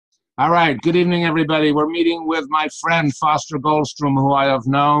All right. Good evening, everybody. We're meeting with my friend Foster Goldstrom, who I have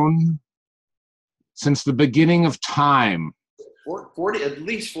known since the beginning of time. 40, at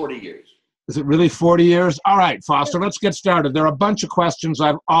least 40 years. Is it really 40 years? All right, Foster, let's get started. There are a bunch of questions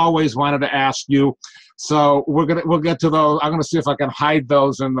I've always wanted to ask you. So we'll get to those. I'm going to see if I can hide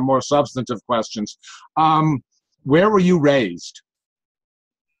those in the more substantive questions. Where were you raised?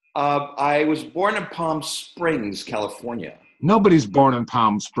 I was born in Palm Springs, California. Nobody's born in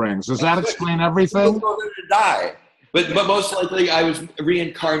Palm Springs. Does that explain everything? People go there to die. But most likely I was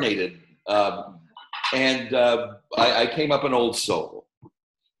reincarnated. I came up an old soul.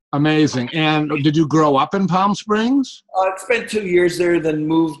 Amazing. And did you grow up in Palm Springs? I spent 2 years there, then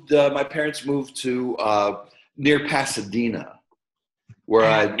moved. My parents moved to near Pasadena, where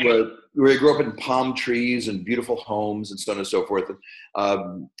I grew up in palm trees and beautiful homes and so on and so forth.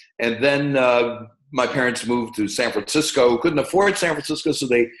 And then my parents moved to San Francisco. Couldn't afford San Francisco, so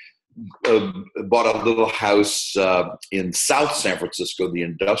they bought a little house in South San Francisco, the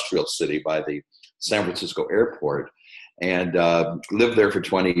industrial city by the San Francisco airport, and lived there for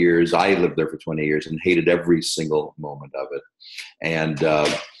 20 years. I lived there for 20 years and hated every single moment of it.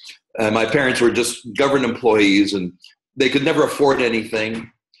 And my parents were just government employees, and they could never afford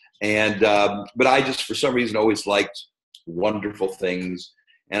anything. But I just, for some reason, always liked wonderful things.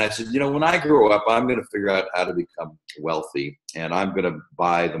 And I said, when I grow up, I'm going to figure out how to become wealthy, and I'm going to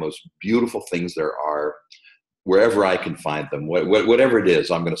buy the most beautiful things there are wherever I can find them. Whatever it is,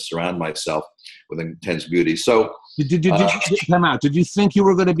 I'm going to surround myself with intense beauty. So did you think you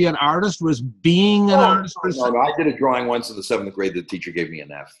were going to be an artist? Was being an artist? No, I did a drawing once in the 7th grade. The teacher gave me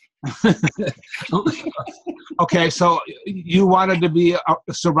an F. Okay, so you wanted to be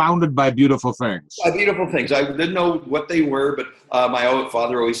surrounded by beautiful things. Beautiful things. I didn't know what they were, but my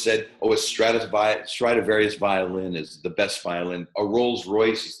father always said, a Stradivarius violin is the best violin. A Rolls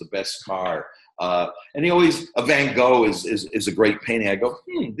Royce is the best car. And he always, a Van Gogh is a great painting. I go,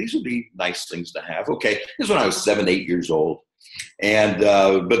 these would be nice things to have. Okay, this is when I was 7, 8 years old. And,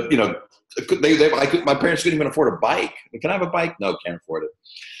 but my parents couldn't even afford a bike. Can I have a bike? No, can't afford it.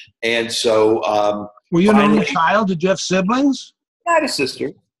 And so, were you an only child? Did you have siblings? I had a sister.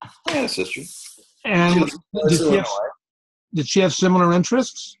 And did she have similar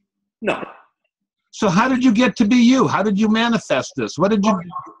interests? No. So how did you get to be you? How did you manifest this? What did you do?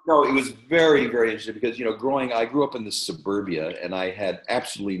 No, it was very, very interesting because, I grew up in the suburbia, and I had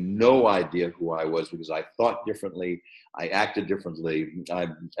absolutely no idea who I was because I thought differently. I acted differently. I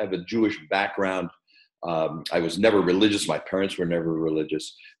have a Jewish background. I was never religious. My parents were never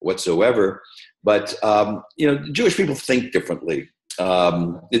religious whatsoever. But, Jewish people think differently.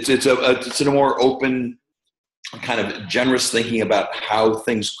 It's a more open, kind of generous thinking about how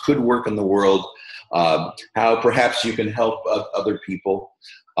things could work in the world. How perhaps you can help other people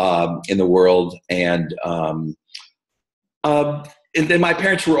in the world, and then my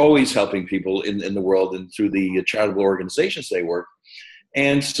parents were always helping people in the world and through the charitable organizations they work.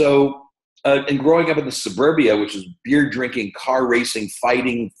 And so, and growing up in the suburbia, which is beer drinking, car racing,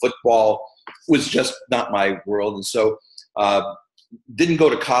 fighting, football, was just not my world. And so, didn't go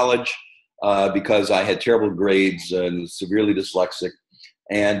to college because I had terrible grades and was severely dyslexic.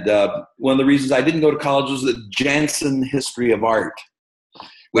 And one of the reasons I didn't go to college was the Jansen History of Art,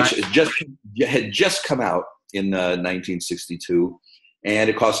 which had just come out in 1962. And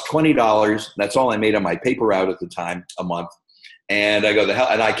it cost $20. That's all I made on my paper route at the time, a month. And I go, the hell,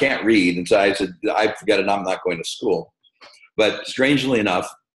 and I can't read. And so I said, I forget it, I'm not going to school. But strangely enough,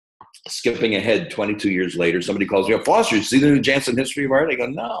 skipping ahead 22 years later, somebody calls me up, Foster, you see the new Jansen History of Art? I go,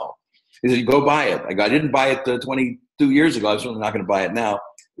 no. He said, go buy it. I go, I didn't buy it 22 years ago. I was certainly not going to buy it now.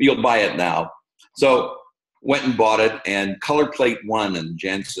 You'll buy it now. So went and bought it, and color plate 1 in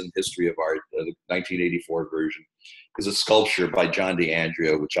Jansen History of Art, the 1984 version, is a sculpture by John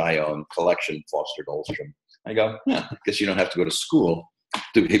DeAndrea, which I own, collection Foster Goldstrom. I go, I guess you don't have to go to school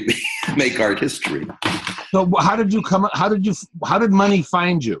to make art history. So how did money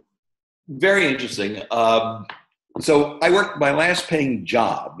find you? Very interesting. So I worked, my last paying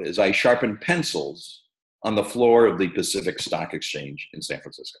job is I sharpened pencils on the floor of the Pacific Stock Exchange in San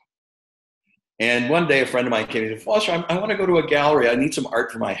Francisco. And one day a friend of mine came and said, Foster, I want to go to a gallery. I need some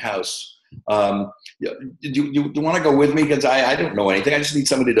art for my house. Do you want to go with me? Because I don't know anything. I just need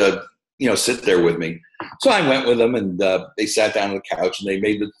somebody to, sit there with me. So I went with them, and they sat down on the couch, and they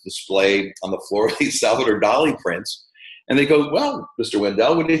made the display on the floor of these Salvador Dali prints. And they go, well, Mr.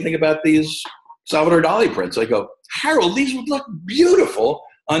 Wendell, what do you think about these Salvador Dali prints? I go, Harold, these would look beautiful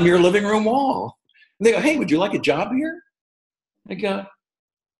on your living room wall. And they go, hey, would you like a job here? I go,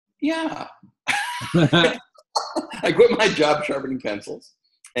 yeah. I quit my job sharpening pencils.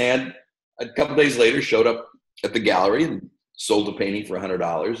 And a couple days later, showed up at the gallery and sold a painting for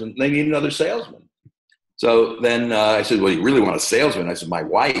 $100, and they need another salesman. So then I said, well, you really want a salesman? I said, my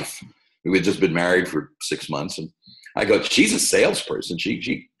wife, who had just been married for 6 months, and I go, she's a salesperson.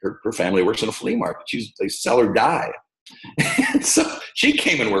 Her family works in a flea market. They sell her dye. So she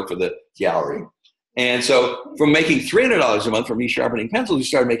came and worked for the gallery. And so from making $300 a month from me sharpening pencils, we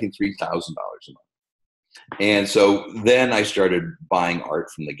started making $3,000 a month. And so then I started buying art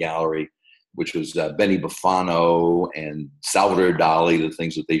from the gallery, which was Benny Buffano and Salvador Dali, the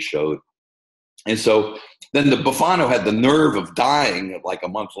things that they showed. And so then the Buffano had the nerve of dying like a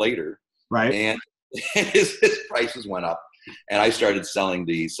month later. Right. And his prices went up. And I started selling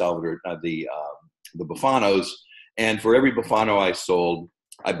the Buffanos. And for every Buffano I sold,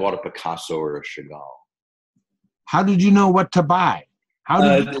 I bought a Picasso or a Chagall. How did you know what to buy?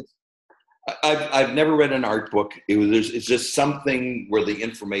 I've never read an art book. It's just something where the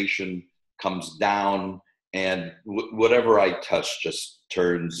information comes down, and whatever I touch just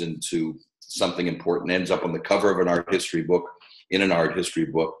turns into something important, ends up on the cover of an art history book, in an art history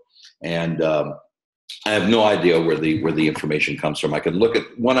book. And I have no idea where the information comes from. I can look at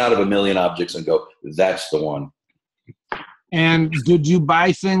one out of a million objects and go, that's the one. And did you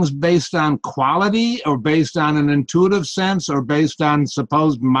buy things based on quality, or based on an intuitive sense, or based on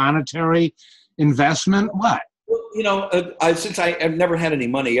supposed monetary investment? What? Well, since I've never had any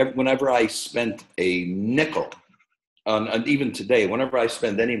money, whenever I spent a nickel, and even today, whenever I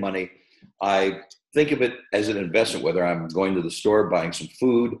spend any money, I think of it as an investment, whether I'm going to the store, buying some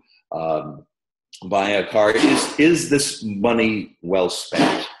food, buying a car. Is this money well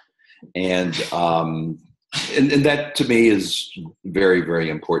spent? And that to me is very, very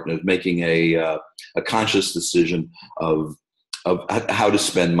important, of making a conscious decision of how to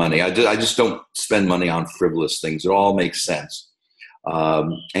spend money. I just don't spend money on frivolous things. It all makes sense.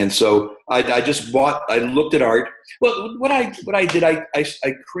 And so I looked at art. Well, what I did, I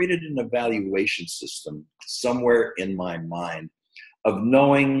created an evaluation system somewhere in my mind of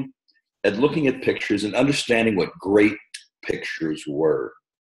knowing and looking at pictures and understanding what great pictures were.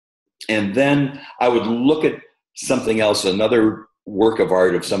 And then I would look at something else, another work of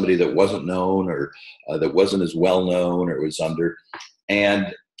art of somebody that wasn't known, or that wasn't as well known, or was under.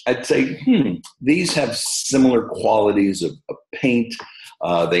 And I'd say, these have similar qualities of paint.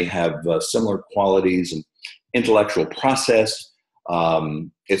 They have similar qualities and intellectual process.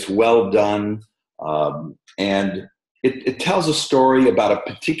 It's well done. And it tells a story about a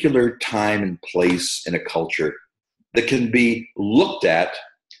particular time and place in a culture that can be looked at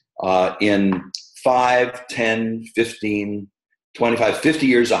in 5, 10, 15, 25, 50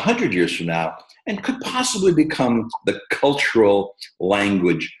 years, 100 years from now, and could possibly become the cultural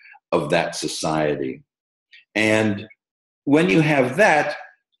language of that society. And when you have that,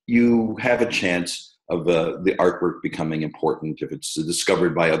 you have a chance of the artwork becoming important if it's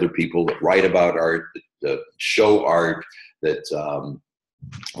discovered by other people that write about art, that show art, that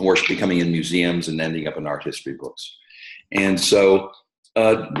work becoming in museums and ending up in art history books. And so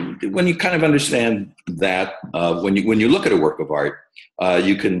when you kind of understand that, when you look at a work of art,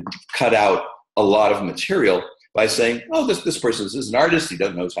 you can cut out a lot of material by saying, oh, this person is an artist, he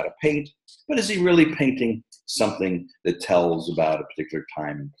doesn't know how to paint, but is he really painting something that tells about a particular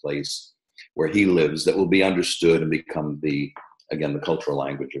time and place where he lives that will be understood and become the cultural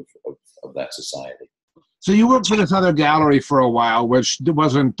language of that society? So you worked for this other gallery for a while, which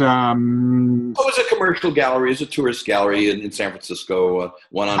wasn't... It was a commercial gallery. It was a tourist gallery in San Francisco,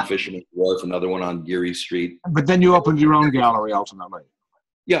 one on Fisherman's Wharf, another one on Geary Street. But then you opened your own gallery ultimately.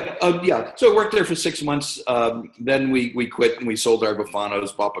 Yeah. So I worked there for 6 months. Then we quit and we sold our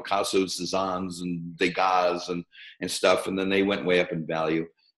Buffanos, bought Picasso's, Cézannes, and Degas and stuff. And then they went way up in value.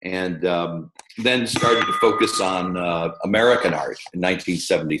 And then started to focus on American art in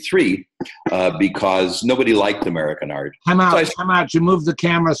 1973 because nobody liked American art. Time out. You move the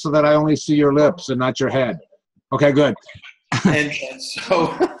camera so that I only see your lips and not your head. Okay, good. and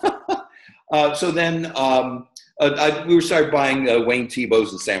so, so then we started buying Wayne Thiebaud's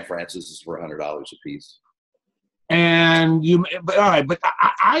and San Francis's for $100 a piece. And but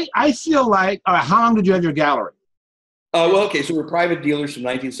I feel like, how long did you have your gallery? So we're private dealers from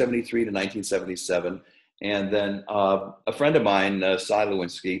 1973 to 1977. And then a friend of mine, Cy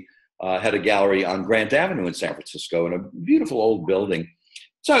Lewinsky, had a gallery on Grant Avenue in San Francisco in a beautiful old building.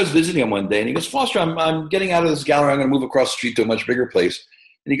 So I was visiting him one day, and he goes, Foster, I'm getting out of this gallery. I'm going to move across the street to a much bigger place.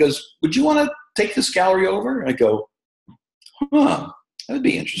 And he goes, would you want to take this gallery over? And I go, that would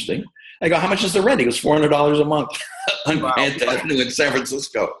be interesting. I go, how much is the rent? He goes, $400 a month on Grant Avenue in San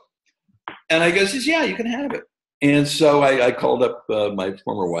Francisco. And I goes, yeah, you can have it. And so I called up my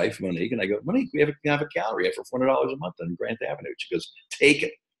former wife, Monique, and I go, Monique, we have a gallery for $400 a month on Grant Avenue. She goes, take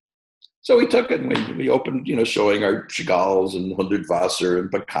it. So we took it, and we opened, showing our Chagalls and Hundertwasser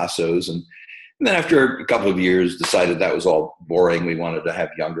and Picassos. And then after a couple of years, decided that was all boring. We wanted to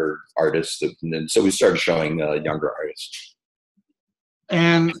have younger artists. And then, so we started showing younger artists.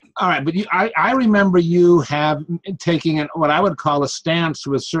 And all right, but I remember you taking what I would call a stance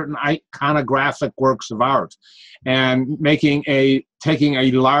with certain iconographic works of art, and taking a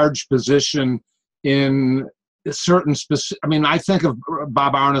large position in certain specific. I mean, I think of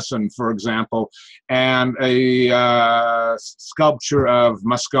Bob Arneson, for example, and a sculpture of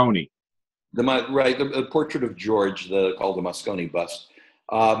Moscone. The portrait of George, called the Moscone bust.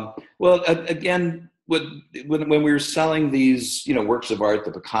 Again, when we were selling these, works of art,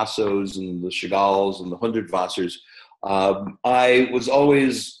 the Picassos and the Chagalls and the Hundertwassers, I was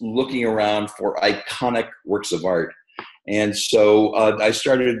always looking around for iconic works of art. And so I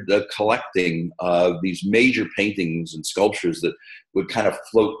started collecting these major paintings and sculptures that would kind of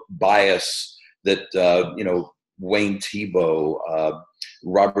float by us, that, Wayne Thiebaud,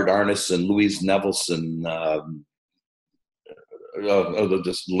 Robert Arneson, Louise Nevelson,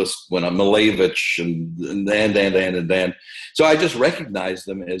 this list went on, Malevich, and then. So I just recognized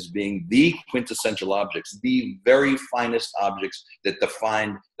them as being the quintessential objects, the very finest objects that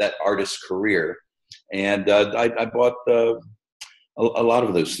defined that artist's career. And I bought a lot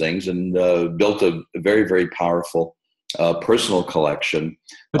of those things and built a very, very powerful personal collection.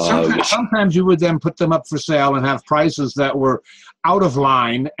 But sometimes you would then put them up for sale and have prices that were out of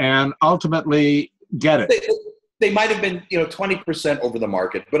line and ultimately get it. They might have been, 20% over the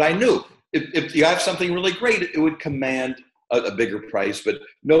market, but I knew if you have something really great, it would command a bigger price, but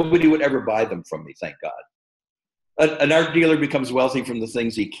nobody would ever buy them from me, thank God. An art dealer becomes wealthy from the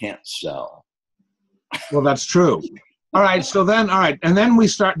things he can't sell. Well, that's true. All right, and then we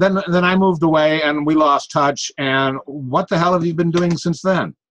start. Then I moved away, and we lost touch. And what the hell have you been doing since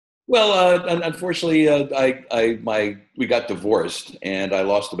then? Well, unfortunately, we got divorced, and I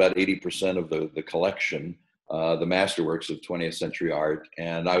lost about 80% of the collection. The masterworks of 20th century art,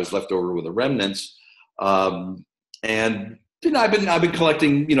 and I was left over with the remnants. And I've been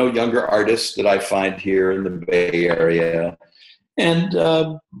collecting, younger artists that I find here in the Bay Area, and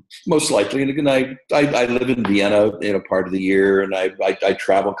most likely, and again, I live in Vienna, part of the year, and I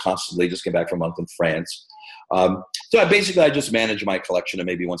travel constantly. Just came back from a month in France. So I just manage my collection, and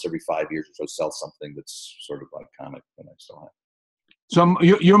maybe once every 5 years or so sell something that's sort of iconic that I still have. So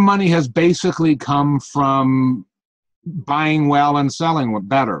your money has basically come from buying well and selling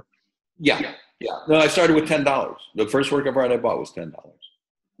better. Yeah. No, I started with $10. The first work of art I bought was $10,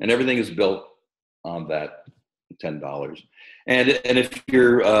 and everything is built on that $10. And if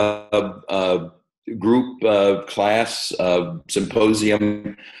you're a group, class,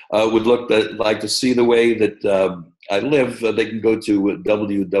 symposium would like to see the way that I live, they can go to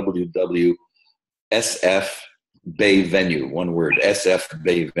www.SF Bay Venue, one word, SF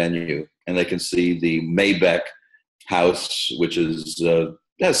Bay Venue, and they can see the Maybeck house, which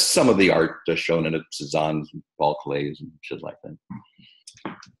has some of the art shown in it, Cézanne, Paul-Klein, and shit like that.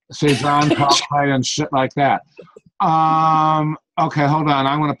 Cézanne, Paul-Klein, and shit like that. Okay, hold on.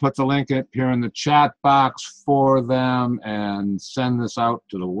 I'm going to put the link up here in the chat box for them and send this out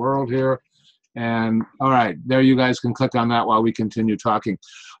to the world here. And all right, there you guys can click on that while we continue talking.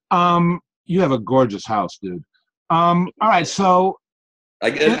 You have a gorgeous house, dude. All right, so I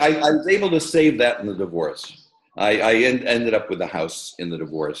was able to save that in the divorce. I ended up with the house in the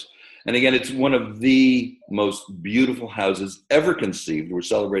divorce. And again, it's one of the most beautiful houses ever conceived. We're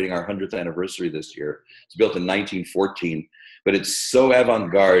celebrating our 100th anniversary this year. It's built in 1914, but it's so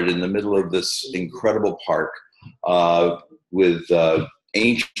avant-garde in the middle of this incredible park with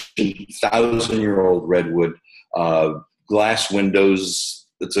ancient 1,000-year-old redwood, glass windows.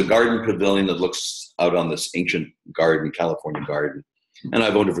 It's a garden pavilion that looks out on this ancient garden, California garden. And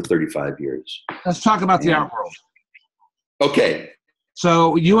I've owned it for 35 years. Let's talk about the art world. Okay.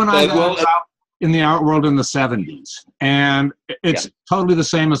 So you and I got out in the art world in the 70s. And it's totally the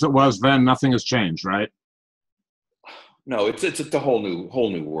same as it was then. Nothing has changed, right? No, it's a whole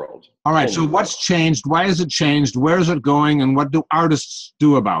new world. All right. So what's changed? Why has it changed? Where is it going? And what do artists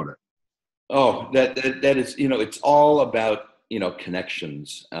do about it? Oh, that is, it's all about,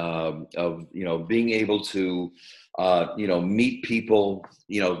 connections, of, being able to, meet people,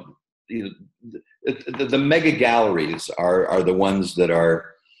 the mega galleries are the ones that are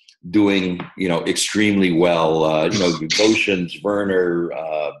doing, extremely well, Goshen's, Werner,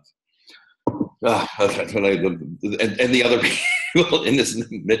 And the other people in this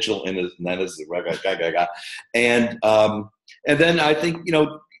Mitchell and his and then I think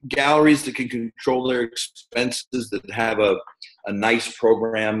galleries that can control their expenses, that have a nice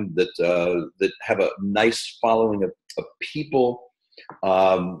program, that have a nice following of people,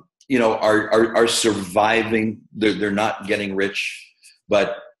 are surviving. They're not getting rich,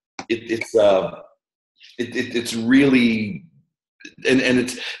 but it's really. And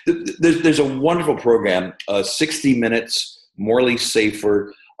there's a wonderful program, 60 Minutes, Morley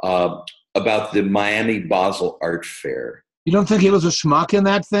Safer, about the Miami Basel Art Fair. You don't think he was a schmuck in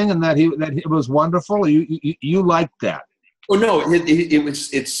that thing, and that it was wonderful? You liked that? Oh no,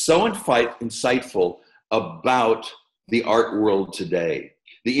 it's so insightful about the art world today.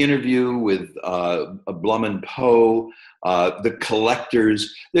 The interview with Blum and Poe, the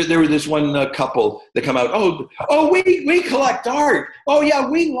collectors. There was this one couple that come out. Oh, we collect art. Oh yeah,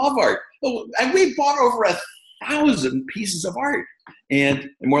 we love art. Oh, and we bought over 1,000 pieces of art. And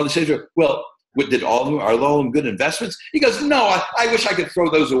Morley says, well, are all of them good investments? He goes, no, I wish I could throw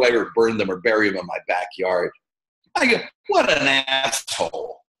those away or burn them or bury them in my backyard. I go, what an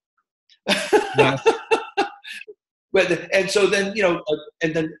asshole. Yes. And so then,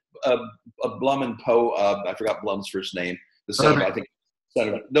 Blum and Poe, I forgot Blum's first name, the son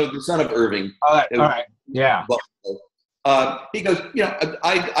of Irving. All right. Yeah. He goes,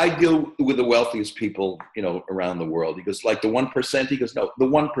 I deal with the wealthiest people, around the world. He goes, like the 1%? He goes, no, the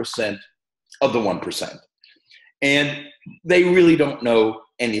 1% of the 1%. And they really don't know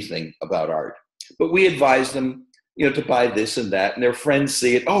anything about art. But we advise them, to buy this and that, and their friends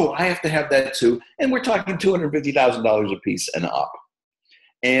see it. Oh, I have to have that too. And we're talking $250,000 a piece and up.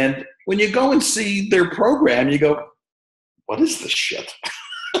 And when you go and see their program, you go, what is this shit?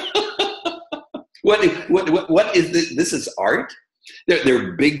 What is this? This is art?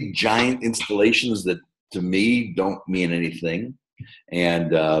 They're big, giant installations that to me don't mean anything.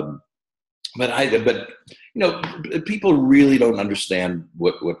 And, people really don't understand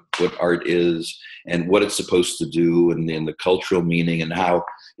what art is and what it's supposed to do, and the cultural meaning, and how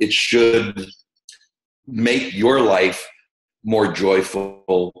it should make your life more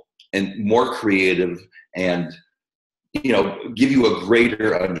joyful and more creative, and give you a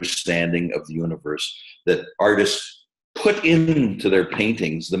greater understanding of the universe that artists put into their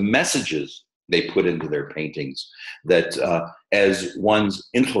paintings, the messages they put into their paintings, that as one's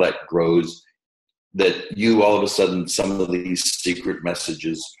intellect grows, that all of a sudden, some of these secret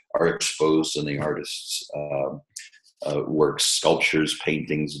messages are exposed in the artist's works, sculptures,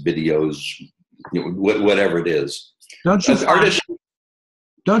 paintings, videos, whatever it is. Don't you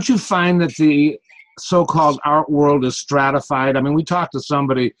find that the so-called art world is stratified? I mean, we talked to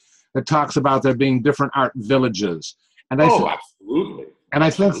somebody that talks about there being different art villages. And absolutely. And I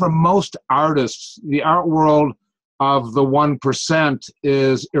think for most artists, the art world of the 1%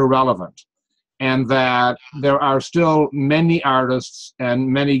 is irrelevant. And that there are still many artists and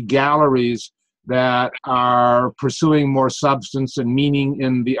many galleries that are pursuing more substance and meaning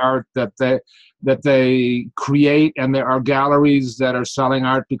in the art that they create, and there are galleries that are selling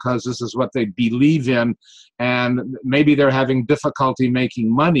art because this is what they believe in, and maybe they're having difficulty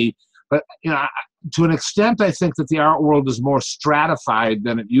making money. But to an extent, I think that the art world is more stratified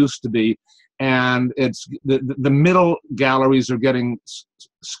than it used to be, and it's the middle galleries are getting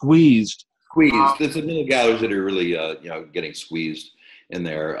squeezed. There's the middle galleries that are really, getting squeezed in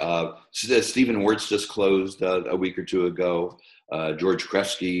there. Stephen Wirtz just closed a week or two ago. George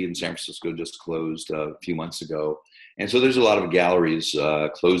Kresge in San Francisco just closed a few months ago. And so there's a lot of galleries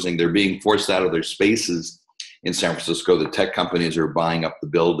closing. They're being forced out of their spaces in San Francisco. The tech companies are buying up the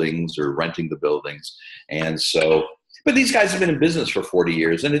buildings or renting the buildings. And so, but these guys have been in business for 40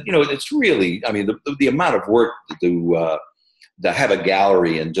 years. And, it's really, the amount of work to have a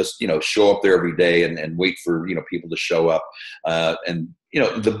gallery and just, show up there every day and wait for, people to show up. And,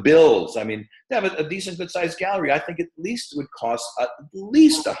 the bills, to have a decent, good sized gallery, I think at least would cost at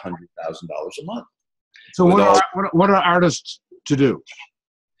least $100,000 a month. So what are artists to do?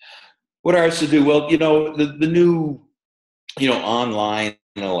 What are artists to do? Well, the new, online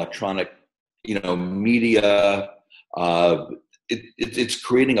and electronic, media, it's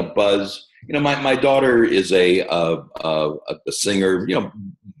creating a buzz. My daughter is a singer,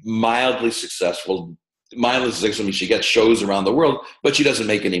 mildly successful. She gets shows around the world, but she doesn't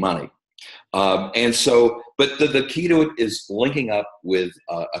make any money. And so, but the key to it is linking up with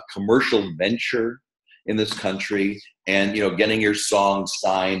a commercial venture in this country, and getting your song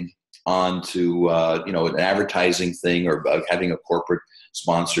signed onto an advertising thing, or having a corporate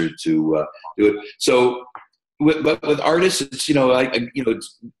sponsor to do it. So, but with artists, it's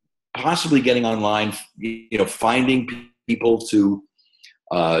possibly getting online, finding people to,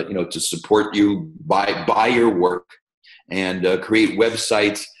 to support you, buy your work, and create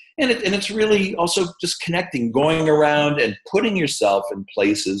websites. And it's really also just connecting, going around and putting yourself in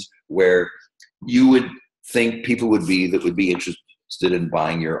places where you would think people would be interested in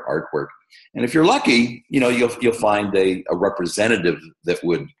buying your artwork. And if you're lucky, you'll find a representative that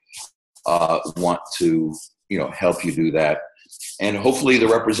would want to, help you do that. And hopefully the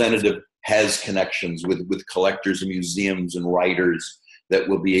representative has connections with collectors and museums and writers that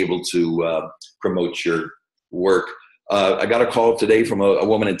will be able to promote your work. I got a call today from a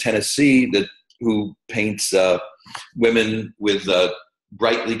woman in Tennessee who paints women with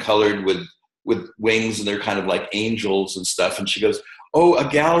brightly colored with wings, and they're kind of like angels and stuff. And she goes, "Oh, a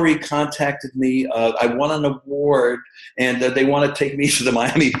gallery contacted me. I won an award, and they want to take me to the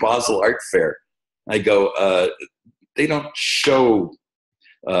Miami Basel Art Fair." I go, "They don't show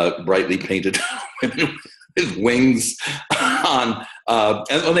brightly painted women with wings on,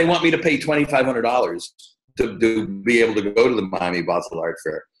 and they want me to pay $2,500 to be able to go to the Miami Basel Art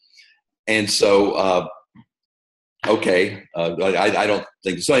Fair." And so, okay, I don't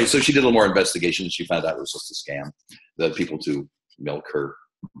think so. So she did a little more investigation, and she found out it was just a scam. The people to milk her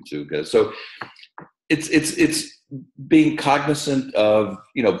to get it. So it's being cognizant of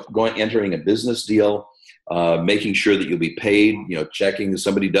entering a business deal, making sure that you'll be paid. Checking if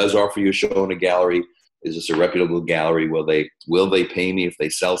somebody does offer you a show in a gallery. Is this a reputable gallery? Will they pay me if they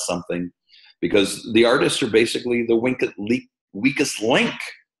sell something? Because the artists are basically the weakest link,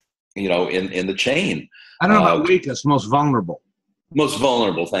 in the chain. I don't know about weakest, most vulnerable. Most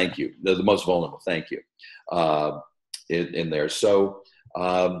vulnerable, thank you. They're the most vulnerable, thank you, in there. So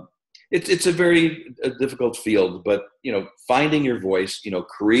it's a very difficult field, but, finding your voice,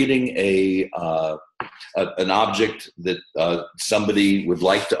 creating an object that somebody would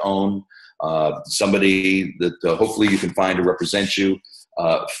like to own, somebody that hopefully you can find to represent you,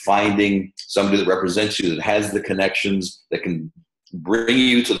 finding somebody that represents you, that has the connections, that can bring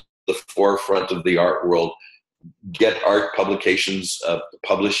you to the forefront of the art world, get art publications,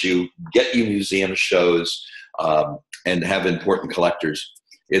 publish you, get you museum shows, and have important collectors.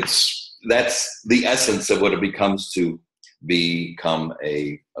 That's the essence of what it becomes to become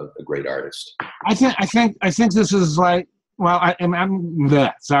a great artist. I think this is like, well,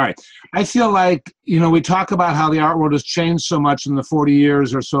 sorry. I feel like, we talk about how the art world has changed so much in the 40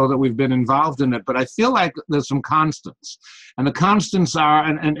 years or so that we've been involved in it, but I feel like there's some constants. And the constants are,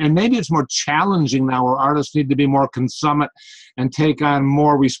 and maybe it's more challenging now where artists need to be more consummate and take on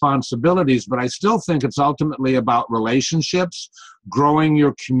more responsibilities, but I still think it's ultimately about relationships, growing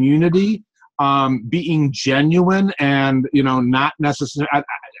your community, being genuine, and, not necessarily,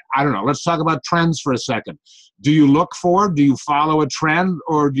 I don't know, let's talk about trends for a second. Do you follow a trend,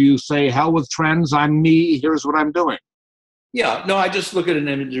 or do you say, hell with trends, I'm me, here's what I'm doing? Yeah, no, I just look at an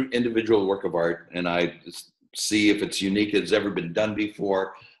individual work of art, and I just see if it's unique, it's ever been done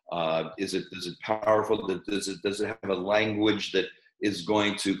before. Is it powerful? Does it have a language that is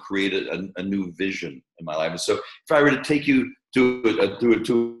going to create a new vision in my life? And so if I were to take you to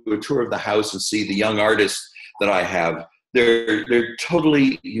a tour of the house and see the young artists that I have, they're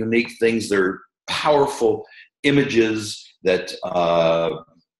totally unique things. They're powerful images that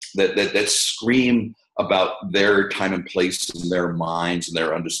scream about their time and place and their minds and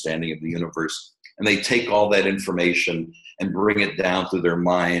their understanding of the universe. And they take all that information and bring it down through their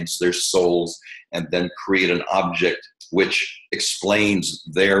minds, their souls, and then create an object which explains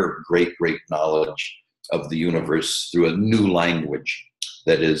their great, great knowledge of the universe through a new language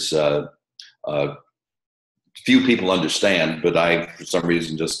that is few people understand, but I, for some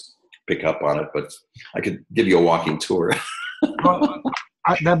reason, just pick up on it. But I could give you a walking tour. Well,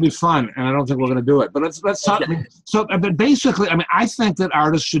 that'd be fun, and I don't think we're going to do it. But let's talk. Okay. So, but basically, I think that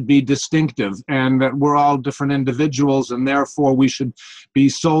artists should be distinctive, and that we're all different individuals, and therefore we should be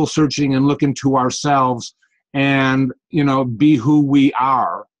soul searching and look into ourselves, and be who we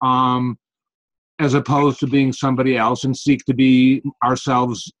are, as opposed to being somebody else, and seek to be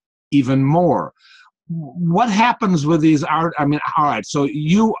ourselves even more. What happens with these art? All right. So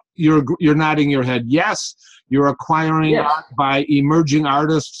you're nodding your head. Yes, you're acquiring art by emerging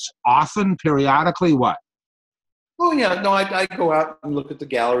artists often, periodically. What? Oh yeah, no. I go out and look at the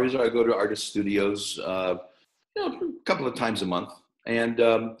galleries, or I go to artist studios, a couple of times a month. And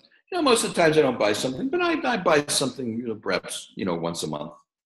most of the times I don't buy something, but I buy something, perhaps once a month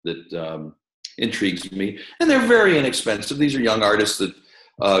that intrigues me. And they're very inexpensive. These are young artists that.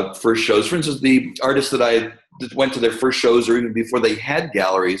 First shows. For instance, the artists that went to their first shows, or even before they had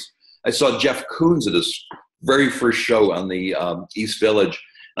galleries, I saw Jeff Koons at his very first show on the East Village.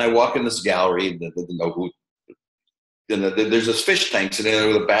 And I walk in this gallery, there's this fish tank sitting there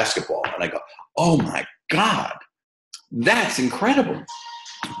with a basketball. And I go, oh my God, that's incredible.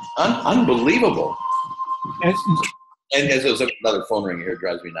 Unbelievable. And there's another phone ring here, it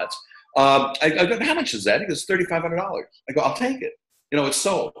drives me nuts. I go, how much is that? He goes, $3,500. I go, I'll take it. It's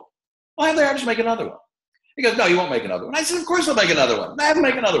sold. Well, I'll just make another one. He goes, no, you won't make another one. I said, of course I'll make another one. I have to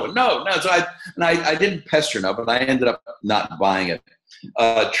make another one. No. So I didn't pester enough, and I ended up not buying it.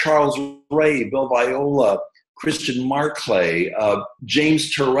 Charles Ray, Bill Viola, Christian Marclay,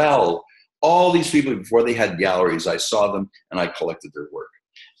 James Turrell, all these people, before they had galleries, I saw them and I collected their work.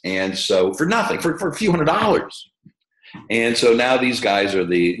 And so for nothing, for a few $100s. And so now these guys are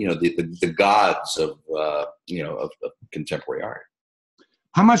the gods of contemporary art.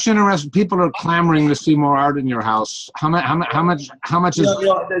 How much interest? People are clamoring to see more art in your house. How much is?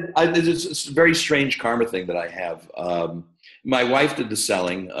 It's a very strange karma thing that I have. My wife did the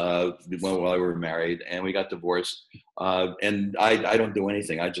selling while we were married, and we got divorced. And I don't do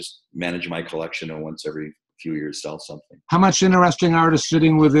anything. I just manage my collection, and once every few years sell something. How much interesting art is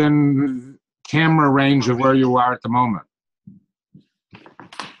sitting within camera range of where you are at the moment?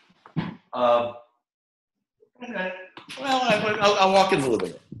 Well, I'll walk in a little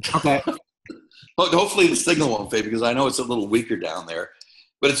bit. Okay. Hopefully the signal won't fade, because I know it's a little weaker down there.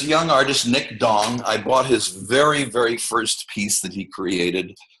 But it's a young artist, Nick Dong. I bought his very, very first piece that he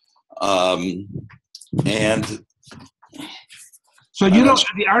created. And so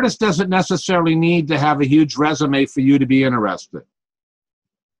the artist doesn't necessarily need to have a huge resume for you to be interested.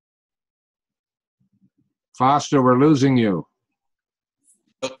 Foster, we're losing you.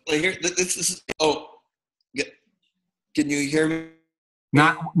 Here, can you hear me?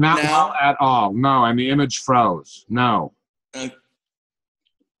 Not well at all. No, and the image froze. No.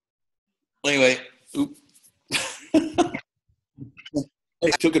 Anyway,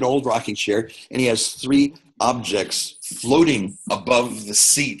 I took an old rocking chair, and he has 3 objects floating above the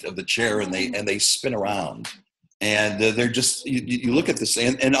seat of the chair, and they spin around. And they're just, you look at this,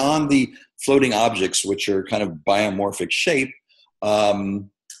 and on the floating objects, which are kind of biomorphic shape,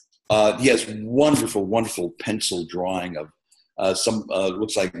 he has wonderful, wonderful pencil drawing of some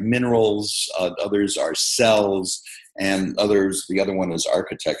looks like minerals, others are cells, and the other one is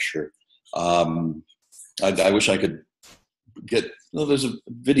architecture. I wish I could get, there's a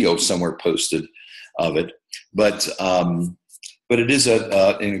video somewhere posted of it, but it is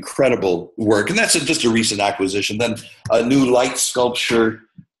an incredible work, and that's just a recent acquisition. Then a new light sculpture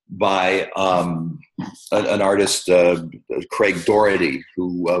by an artist, Craig Doherty,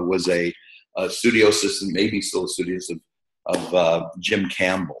 who was a studio assistant, maybe still a studio assistant of Jim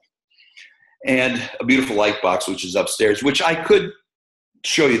Campbell, and a beautiful light box which is upstairs, which I could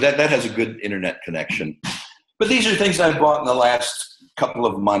show you. That has a good internet connection. But these are things I've bought in the last couple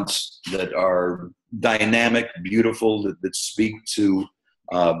of months that are dynamic, beautiful, that speak to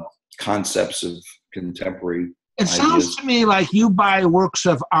concepts of contemporary It ideas. sounds to me like you buy works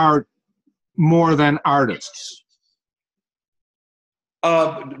of art more than artists.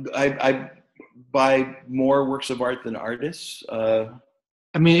 I buy more works of art than artists. I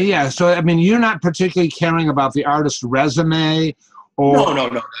mean, yeah. So, I mean, you're not particularly caring about the artist's resume or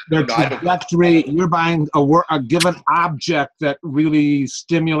no, their trajectory. You're buying a given object that really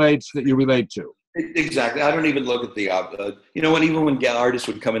stimulates, that you relate to. Exactly. I don't even look at the, even when artists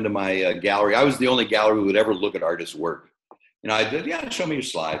would come into my gallery, I was the only gallery who would ever look at artists' work. I'd show me your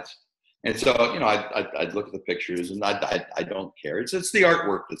slides. And so, I'd look at the pictures, and I don't care. It's the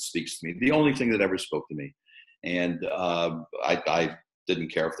artwork that speaks to me. The only thing that ever spoke to me. And I didn't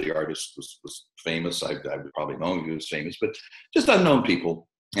care if the artist was famous. I would probably know if he was famous, but just unknown people.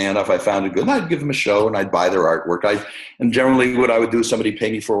 And if I found it good, I'd give them a show and I'd buy their artwork. And generally what I would do, somebody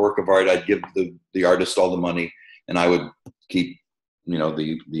pay me for a work of art, I'd give the artist all the money, and I would keep, the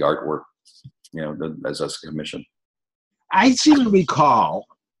artwork, as a commission. I seem to recall,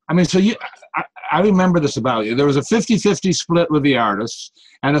 I remember this about you. There was a 50-50 split with the artists,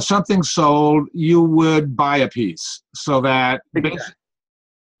 and if something sold, you would buy a piece so that...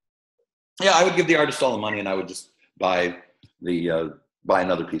 Yeah, I would give the artist all the money, and I would just buy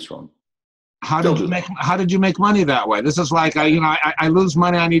another piece from him. How did you make money that way? This is like, I lose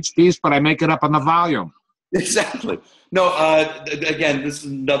money on each piece, but I make it up on the volume. Exactly. No, again, this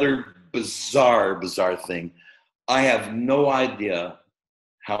is another bizarre thing. I have no idea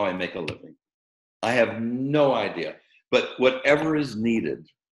how I make a living. I have no idea. But whatever is needed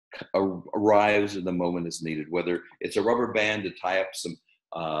arrives in the moment it's needed, whether it's a rubber band to tie up some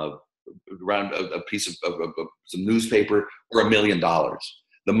around a piece of some newspaper or $1 million.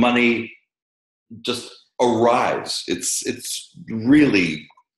 The money just arrives. It's really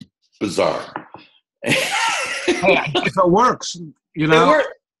bizarre. Hey, if it works, you know,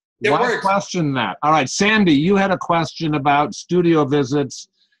 it why works. question that? All right, Sandy, you had a question about studio visits,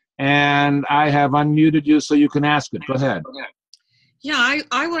 and I have unmuted you so you can ask it. Go ahead. Yeah,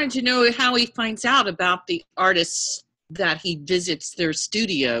 I wanted to know how he finds out about the artists that he visits their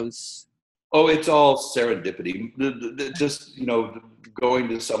studios. Oh, it's all serendipity. Just, you know, going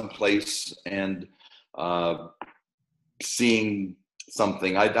to some place and seeing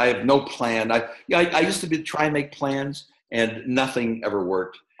something. I have no plan. I used to try and make plans, and nothing ever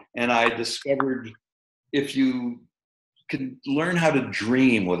worked. And I discovered if you can learn how to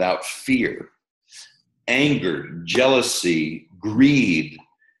dream without fear, anger, jealousy, greed,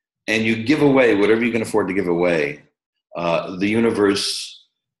 and you give away whatever you can afford to give away, the universe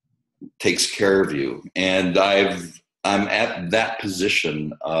takes care of you. And I'm at that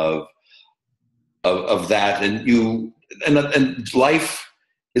position of that, and life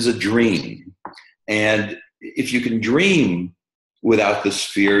is a dream. And if you can dream without this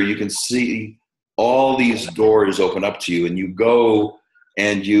fear, you can see all these doors open up to you, and you go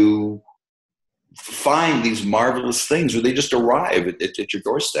and you find these marvelous things, or they just arrive at your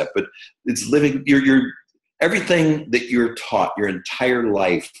doorstep. But it's living, everything that you're taught your entire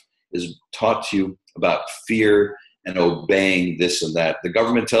life is taught to you about fear and obeying this and that. The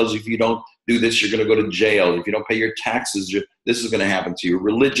government tells you if you don't do this, you're going to go to jail. If you don't pay your taxes, this is going to happen to you.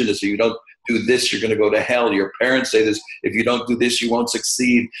 Religion is if you don't do this, you're going to go to hell. Your parents say this, if you don't do this, you won't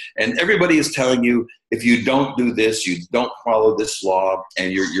succeed. And everybody is telling you, if you don't do this, you don't follow this law,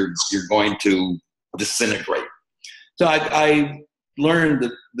 and you're going to disintegrate. So I learned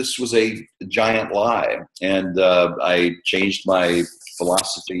that this was a giant lie, and I changed my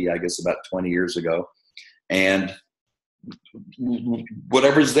philosophy, I guess, about 20 years ago. And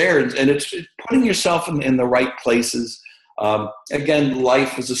whatever's there, and it's putting yourself in the right places. Again,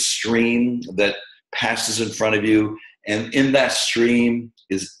 life is a stream that passes in front of you, and in that stream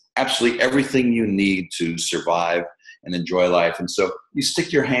is absolutely everything you need to survive and enjoy life. And so you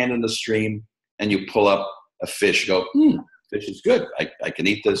stick your hand in the stream and you pull up a fish. You go, fish is good. I can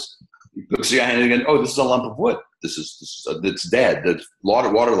eat this. You look at your hand again. Oh, this is a lump of wood. It's dead. It's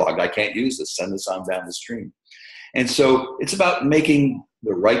waterlogged. I can't use this. Send this on down the stream. And so it's about making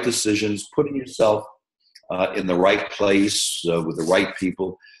the right decisions, putting yourself in the right place with the right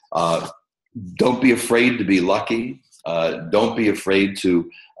people. Don't be afraid to be lucky. Don't be afraid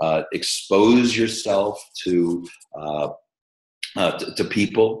to expose yourself to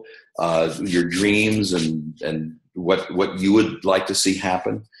people, your dreams, and what you would like to see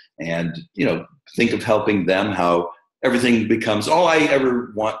happen. And, you know, think of helping them, how everything becomes, all I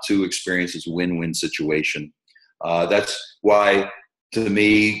ever want to experience is a win-win situation. That's why, to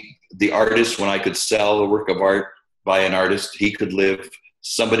me, the artist, when I could sell a work of art by an artist, he could live,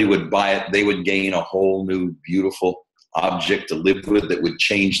 somebody would buy it, they would gain a whole new beautiful object to live with that would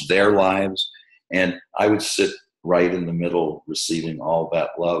change their lives. And I would sit right in the middle, receiving all that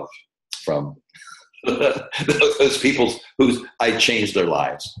love from those people who I changed their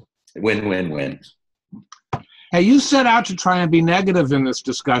lives. Win, win, win. Hey, you set out to try and be negative in this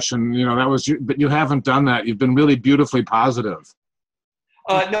discussion. You know, that was, but you haven't done that. You've been really beautifully positive.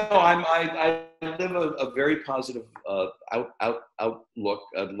 No, I live a very positive outlook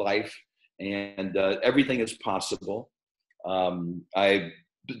at life, and everything is possible. I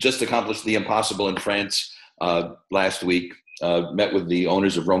just accomplished the impossible in France last week. Met with the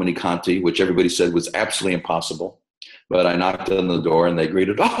owners of Romani Conti, which everybody said was absolutely impossible. But I knocked on the door, and they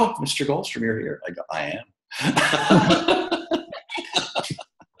greeted, "Oh, Mr. Goldstrom, you're here." I go, "I am."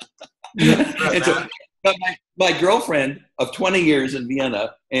 And so, but my girlfriend of 20 years in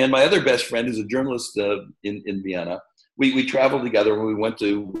Vienna, and my other best friend is a journalist in Vienna. We traveled together when we went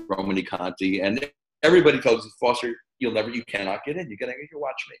to Romani Conti, and everybody told us, "Foster, you cannot get in. You can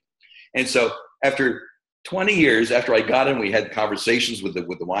watch me." And so after 20 years after I got in, we had conversations with the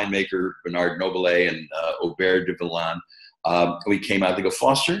winemaker Bernard Maybeck and Aubert de Villan. We came out. They go,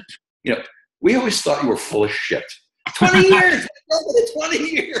 "Foster, you know, we always thought you were full of shit." 20 years, 20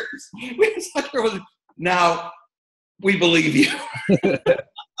 years. Now we believe you.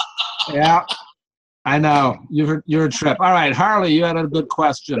 Yeah, I know. You're a trip. All right, Harley, you had a good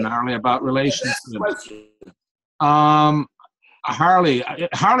question, Harley, about relationships.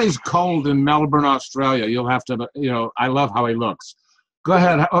 Harley's cold in Melbourne, Australia. You'll have to, you know, I love how he looks. Go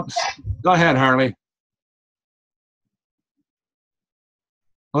ahead. Oops. Go ahead, Harley.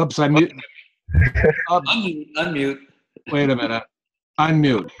 Oops, I mute. Unmute. Wait a minute.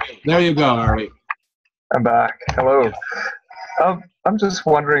 Unmute. There you go, Harley. I'm back. Hello. I'm just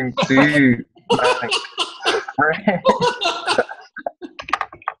wondering, do you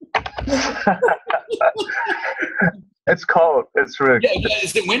It's cold. It's really. Yeah,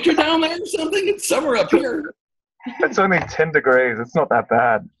 is it winter down there or something? It's summer up here. It's only 10 degrees. It's not that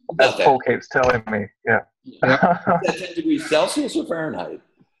bad, as Paul keeps telling me. Yeah. Is that 10 degrees Celsius or Fahrenheit?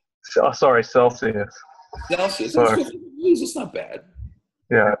 Oh, sorry, Celsius. Celsius. So, It's 50 degrees. It's not bad.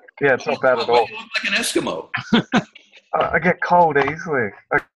 yeah, it's not bad at all. You look like an Eskimo. I get cold easily.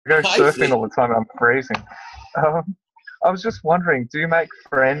 I go surfing all the time and I'm freezing. I was just wondering, do you make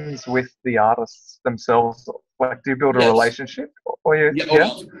friends with the artists themselves? Like, do you build a relationship? Or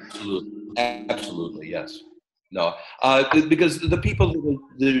Absolutely, yes. No, because the people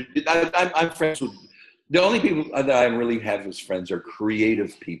I'm friends with, the only people that I really have as friends are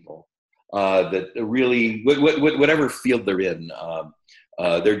creative people that really, whatever field they're in,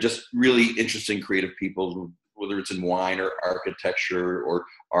 they're just really interesting creative people, whether it's in wine or architecture or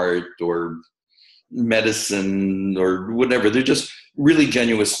art or medicine or whatever. They're just really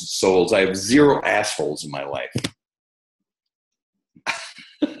genuine souls. I have zero assholes in my life.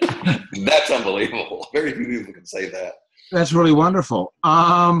 That's unbelievable. Very few people can say that. That's really wonderful.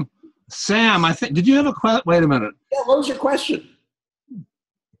 Sam, I think, did you have a question? Wait a minute. Yeah, what was your question?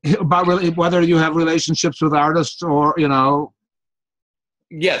 About whether you have relationships with artists or, you know.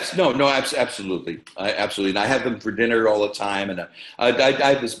 Yes, no, absolutely. Absolutely. And I have them for dinner all the time. And I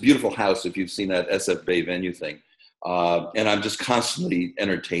have this beautiful house, if you've seen that SF Bay venue thing. And I'm just constantly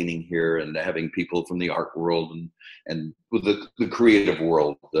entertaining here and having people from the art world and with the creative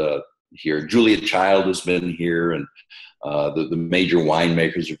world here. Julia Child has been here, and the major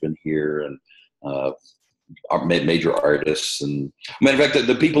winemakers have been here, and major artists. And matter of fact,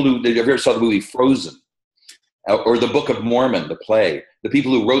 the people who, if you ever saw the movie Frozen, or the Book of Mormon, the play, the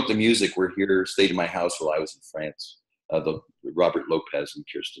people who wrote the music were here, stayed in my house while I was in France. Robert Lopez and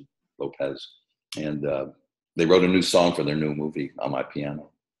Kirsten Lopez, and they wrote a new song for their new movie on my piano.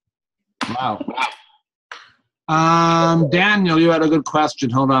 Wow. Daniel, you had a good question.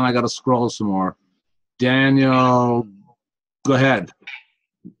 Hold on, I got to scroll some more. Daniel, go ahead.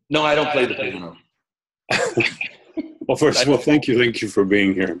 No, I don't play the piano. Well, first of all, thank you for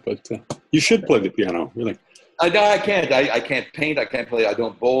being here. But you should play the piano, really. No, I can't. I can't paint. I can't play. I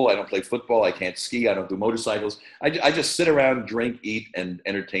don't bowl. I don't play football. I can't ski. I don't do motorcycles. I just sit around, drink, eat, and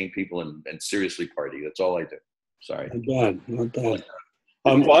entertain people and seriously party. That's all I do. Sorry. Not bad.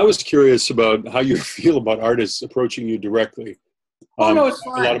 Well, I was curious about how you feel about artists approaching you directly. No, it's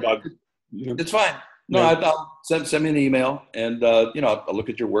fine. A lot about, you know, it's fine. No, yeah. I'll send me an email, and I'll look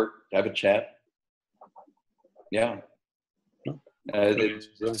at your work, have a chat. Yeah.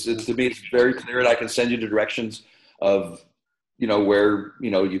 It's to me, it's very clear, and I can send you the directions of, where,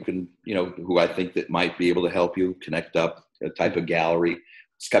 you can, who I think that might be able to help you connect up, a type of gallery,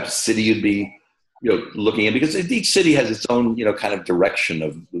 this type of city you'd be, looking at, because each city has its own, kind of direction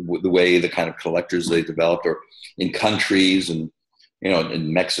of the way the kind of collectors they developed, or in countries, and,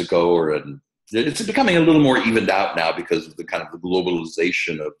 in Mexico, it's becoming a little more evened out now because of the kind of the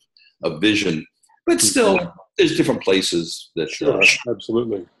globalization of vision, but still there's different places that. Sure,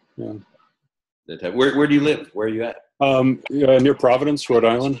 absolutely. Yeah. Where do you live? Where are you at? Near Providence, Rhode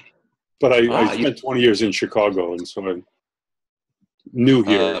Island. But I spent 20 years in Chicago, and so I'm new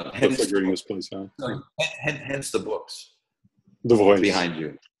here, figuring this place out. Hence the books. The voice. Behind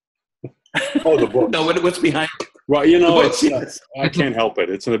you. Oh, the books. No, what's behind you? Well, I can't help it.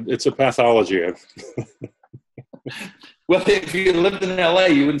 It's a pathology. Well, if you lived in LA,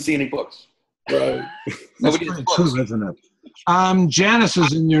 you wouldn't see any books. Right. That's pretty true, isn't it? Janice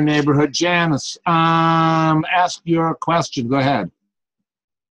is in your neighborhood. Janice, ask your question. Go ahead.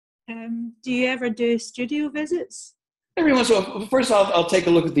 Do you ever do studio visits? Every once in a while. First, I'll take a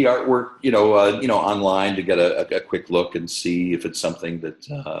look at the artwork, online to get a quick look and see if it's something that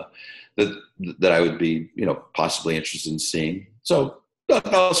I would be, possibly interested in seeing. So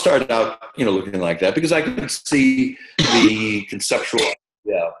I'll start out, looking like that, because I can see the conceptual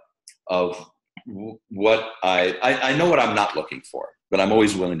idea of what I know what I'm not looking for, but I'm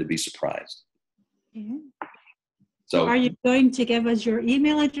always willing to be surprised. Yeah. So are you going to give us your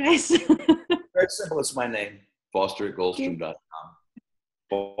email address? Very simple. It's my name, Foster@Goldstrom.com.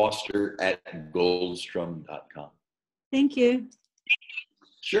 Foster@Goldstrom.com. Thank you.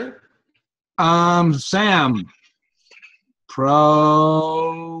 Sure. Sam,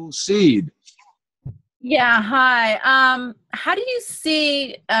 proceed. Yeah, hi. How do you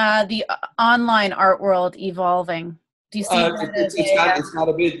see the online art world evolving? Do you see it's got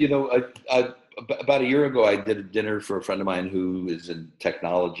a bit, about a year ago, I did a dinner for a friend of mine who is in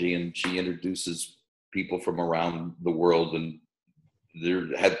technology, and she introduces people from around the world, and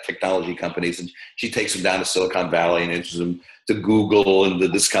had technology companies, and she takes them down to Silicon Valley and introduces them to Google and to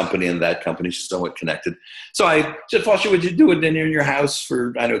this company and that company. She's somewhat connected. So I said, Foster, would you do a dinner in your house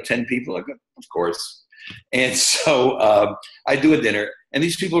for, 10 people? I go, of course. And so I do a dinner, and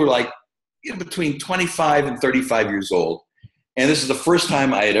these people are like between 25 and 35 years old. And this is the first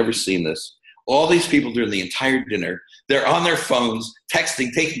time I had ever seen this. All these people during the entire dinner, they're on their phones,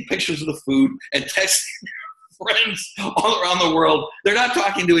 texting, taking pictures of the food, and texting friends all around the world. They're not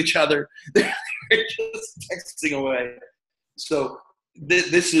talking to each other. They're just texting away. So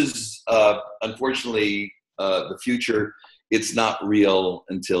this is, unfortunately, the future. It's not real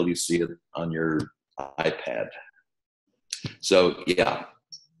until you see it on your iPad. So yeah,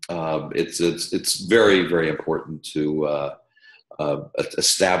 it's very, very important to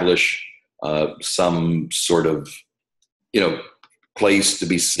establish some sort of, place to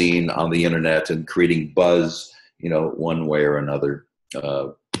be seen on the internet and creating buzz, one way or another.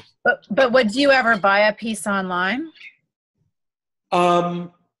 But would you ever buy a piece online?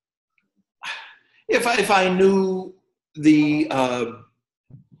 If I knew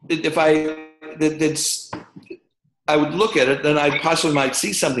I would look at it, then I possibly might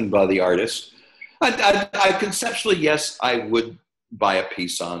see something by the artist. I conceptually, yes, I would buy a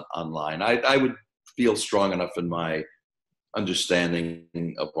piece online. I would feel strong enough in my understanding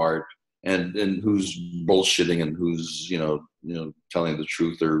of art and who's bullshitting and who's telling the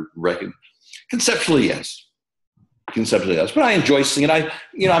truth or conceptually yes, but I enjoy seeing it.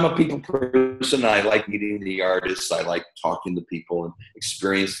 I'm a people person. I like meeting the artists. I like talking to people and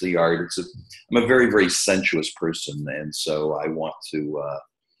experience the art. I'm a very, very sensuous person, and so I want to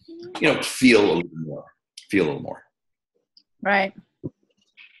feel a little more. Right.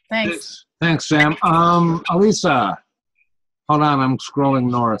 Thanks, Sam. Alisa, hold on, I'm scrolling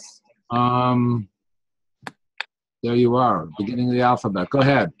north. There you are, beginning of the alphabet. Go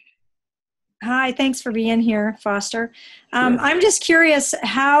ahead. Hi, thanks for being here, Foster. I'm just curious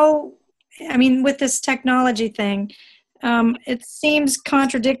with this technology thing, it seems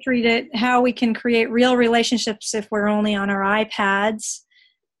contradictory to how we can create real relationships if we're only on our iPads.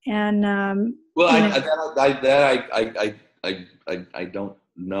 And I don't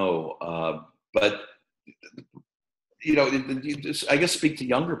know, but I guess speak to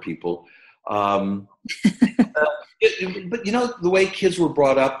younger people. But the way kids were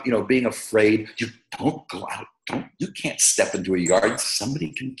brought up, being afraid, you don't go out, you can't step into a yard,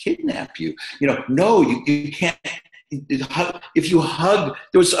 somebody can kidnap you. No, you can't. If you hug,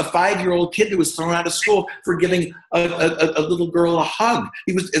 there was a 5-year-old kid that was thrown out of school for giving a little girl a hug.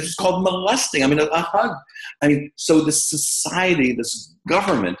 It was called molesting. A hug. So this society, this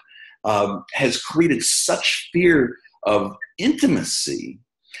government has created such fear of intimacy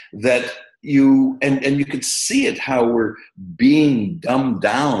that you could see it, how we're being dumbed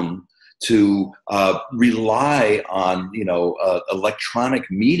down to rely on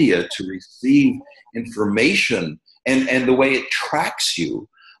electronic media to receive information, and the way it tracks you,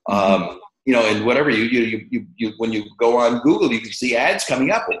 and whatever you when you go on Google, you can see ads coming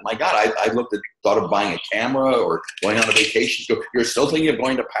up. And my God, I thought of buying a camera or going on a vacation. So you're still thinking of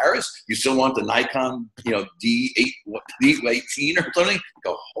going to Paris? You still want the Nikon, D18 or something? You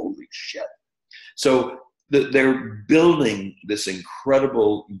go, holy shit! So they're building this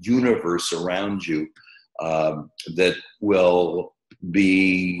incredible universe around you that will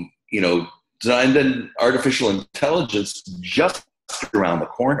be, designed in artificial intelligence just around the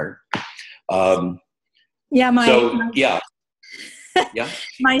corner. Yeah. Yeah.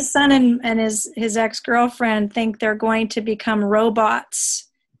 My son and his ex-girlfriend think they're going to become robots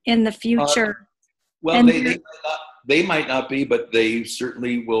in the future. Well, they might not be, but they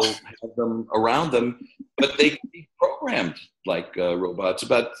certainly will have them around them. But they can be programmed like robots.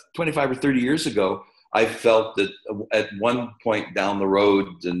 About 25 or 30 years ago, I felt that at one point down the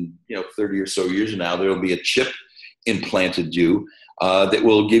road, and 30 or so years from now, there will be a chip implanted you that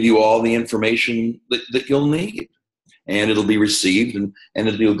will give you all the information that you'll need, and it'll be received and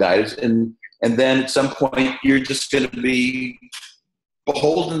it'll guide us. And then at some point, you're just going to be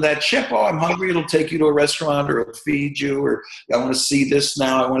beholden to that chip. Oh, I'm hungry. It'll take you to a restaurant, or it'll feed you, or I want to see this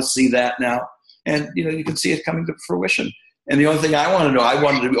now. I want to see that now. And, you can see it coming to fruition. And the only thing I want to know, I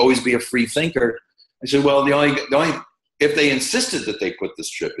wanted to always be a free thinker. I said, well, the only if they insisted that they put this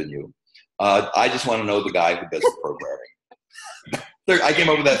chip in you, I just want to know the guy who does the programming. I came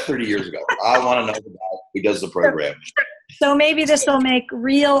up with that 30 years ago. I want to know the guy who does the program. So maybe this will make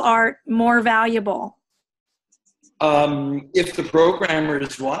real art more valuable. If the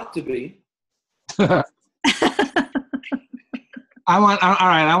programmers want it to be. All right,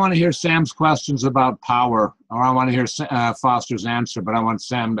 I want to hear Sam's questions about power, or I want to hear Foster's answer, but I want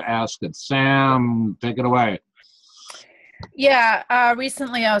Sam to ask it. Sam, take it away. Yeah,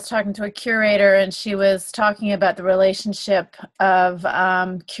 recently I was talking to a curator, and she was talking about the relationship of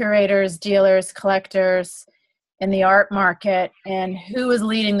curators, dealers, collectors in the art market, and who is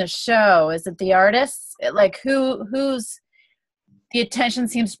leading the show. Is it the artists? Like who's the attention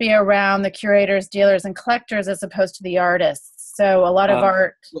seems to be around the curators, dealers, and collectors as opposed to the artists. So a lot of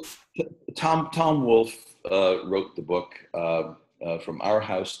art. Tom Wolfe wrote the book From Our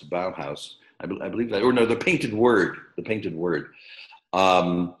House to Bauhaus. I believe that, or no, The Painted Word.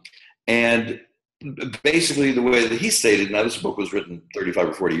 And basically the way that he stated, now this book was written 35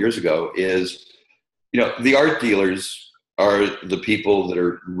 or 40 years ago, is, the art dealers are the people that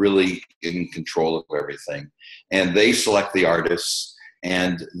are really in control of everything, and they select the artists,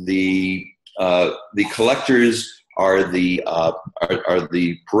 and the collectors are the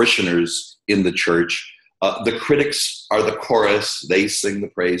parishioners in the church. The critics are the chorus; they sing the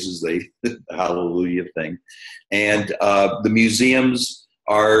praises, the hallelujah thing, and the museums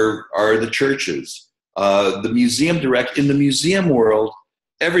are the churches. In the museum world,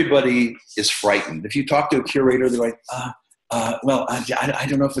 everybody is frightened. If you talk to a curator, they're like, well, I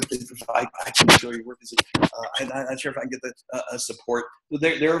don't know if I can show your work. I'm not sure if I can get the support.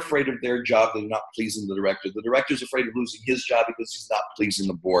 They're afraid of their job. They're not pleasing the director. The director's afraid of losing his job because he's not pleasing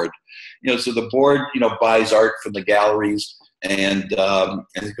the board. So the board, buys art from the galleries, and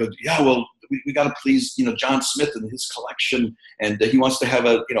it goes, yeah, well, we got to please, John Smith and his collection, and he wants to have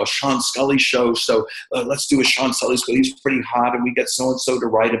a, Sean Scully show. So let's do a Sean Scully show. He's pretty hot, and we get so and so to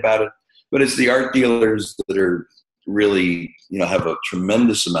write about it. But it's the art dealers that are really, have a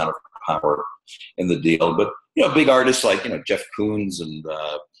tremendous amount of power in the deal. But big artists like Jeff Koons and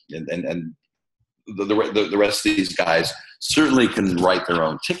the rest of these guys certainly can write their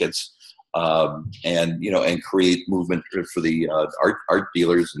own tickets, and create movement for the art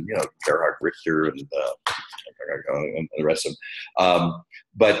dealers, and Gerhard Richter and the rest of them.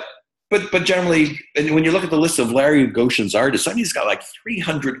 But generally, and when you look at the list of Larry Goshen's artists, I mean, he's got like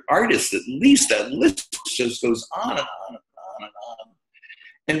 300 artists at least. That list just goes on and on and on and on.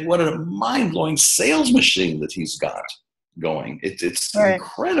 And what a mind-blowing sales machine that he's got going. It's right.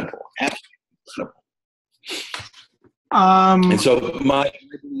 Incredible, absolutely incredible. And so my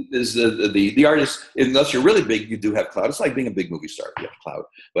belief is the artist, unless you're really big, you do have clout. It's like being a big movie star. You have clout.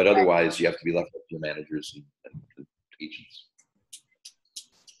 But otherwise, you have to be left up to your managers and agents.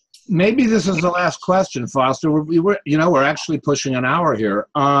 Maybe this is the last question, Foster. We're actually pushing an hour here,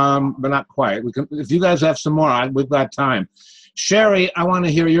 but not quite. If you guys have some more, we've got time. Sherry, I want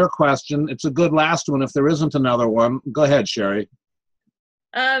to hear your question. It's a good last one if there isn't another one. Go ahead, Sherry.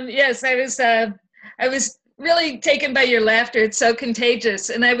 Yes, I was really taken by your laughter. It's so contagious.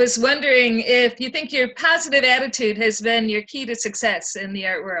 And I was wondering if you think your positive attitude has been your key to success in the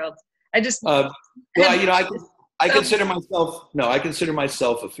art world. I consider myself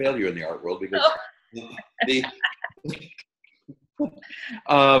a failure in the art world because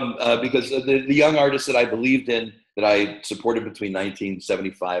because the young artists that I believed in, that I supported between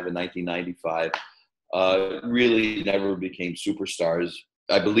 1975 and 1995, really never became superstars.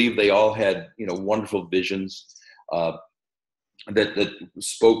 I believe they all had wonderful visions that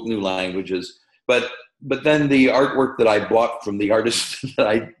spoke new languages, but then the artwork that I bought from the artists that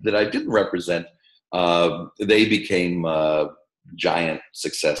I didn't represent, they became giant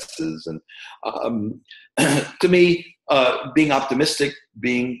successes. And to me, being optimistic,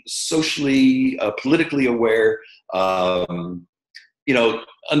 being socially, politically aware,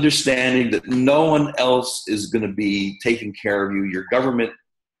 understanding that no one else is going to be taking care of you. Your government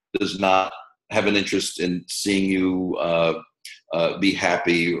does not have an interest in seeing you be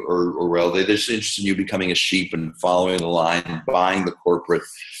happy or well. They're just interested in you becoming a sheep and following the line, buying the corporate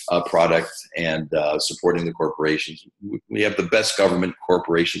product and supporting the corporations. We have the best government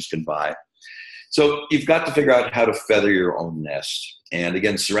corporations can buy. So you've got to figure out how to feather your own nest. And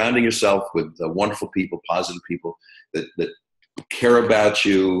again, surrounding yourself with wonderful people, positive people that care about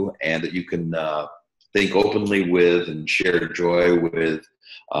you and that you can think openly with and share joy with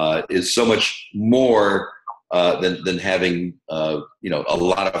is so much more than having a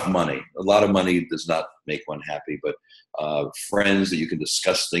lot of money. A lot of money does not make one happy, but friends that you can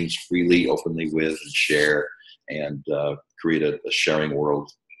discuss things freely, openly with, and share, and create a sharing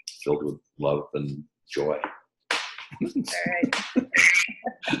world filled with love and joy. All right.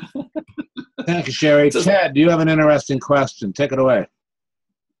 Thank you, Sherry. Ted, do you have an interesting question? Take it away.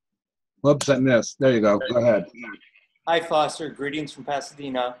 Whoops, I missed. There you go. Go ahead. Hi, Foster. Greetings from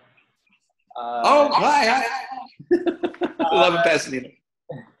Pasadena. Hi. love in Pasadena.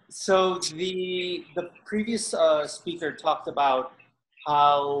 So the previous speaker talked about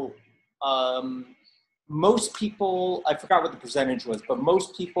how most people, I forgot what the percentage was, but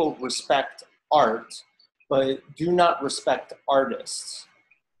most people respect art, but do not respect artists.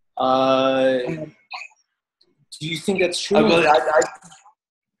 Do you think that's true?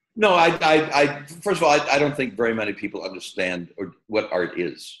 No, first of all, I don't think very many people understand what art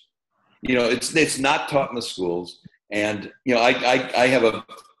is. You know, it's not taught in the schools. And, you know, I have a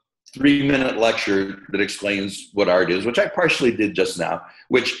 3-minute lecture that explains what art is, which I partially did just now,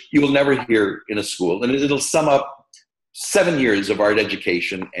 which you will never hear in a school. And it'll sum up 7 years of art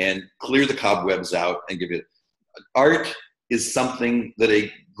education and clear the cobwebs out and give you. Art is something that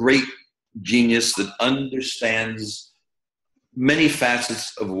a great genius that understands many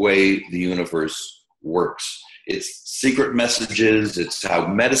facets of the way the universe works. It's secret messages, it's how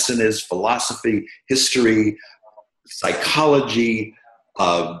medicine is, philosophy, history, psychology,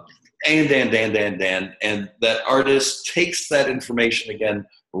 and that artist takes that information again,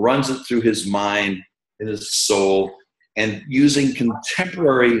 runs it through his mind and his soul, and using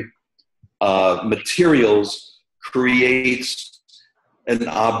contemporary materials creates an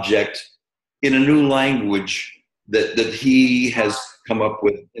object in a new language that he has come up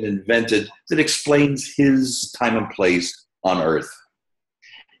with and invented that explains his time and place on Earth.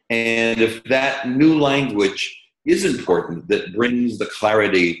 And if that new language is important, that brings the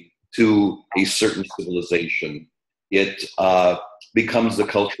clarity to a certain civilization, it becomes the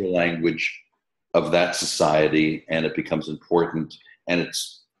cultural language of that society, and it becomes important, and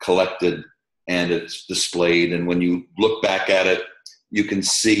it's collected, and it's displayed. And when you look back at it, you can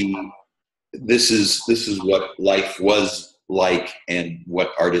see this is what life was like and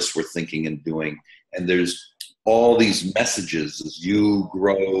what artists were thinking and doing. And there's all these messages as you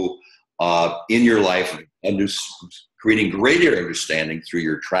grow in your life, creating greater understanding through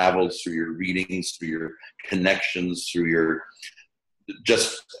your travels, through your readings, through your connections, through your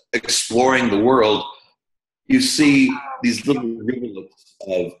just exploring the world. You see these little rivulets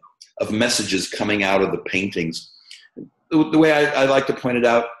of messages coming out of the paintings. The way I like to point it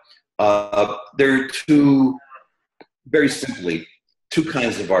out, there are very simply, two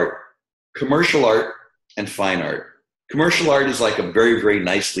kinds of art: commercial art and fine art. Commercial art is like a very, very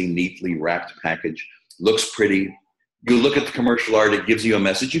nicely, neatly wrapped package. Looks pretty. You look at the commercial art, it gives you a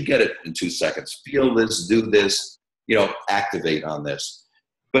message. You get it in 2 seconds. Feel this, do this, activate on this.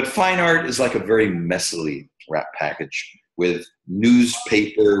 But fine art is like a very messily wrapped package with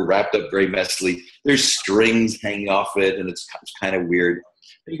newspaper wrapped up very messily. There's strings hanging off it, and it's kind of weird.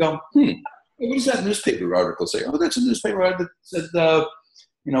 And you go, what does that newspaper article say? Oh, that's a newspaper article that said,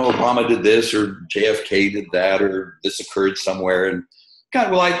 Obama did this, or JFK did that, or this occurred somewhere. And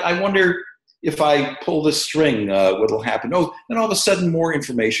God, well, I wonder if I pull this string, what'll happen? Oh, then all of a sudden more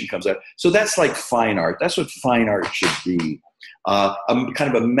information comes out. So that's like fine art. That's what fine art should be.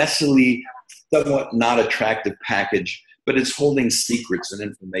 Kind of a messily, somewhat not attractive package, but it's holding secrets and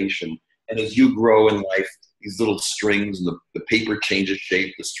information. And as you grow in life, these little strings, and the paper changes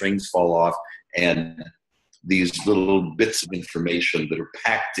shape, the strings fall off, and these little bits of information that are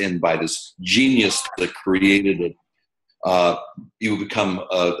packed in by this genius that created it, you become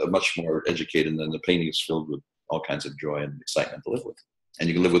a much more educated, and then the painting is filled with all kinds of joy and excitement to live with. And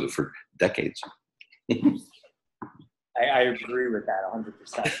you can live with it for decades. I agree with that 100%.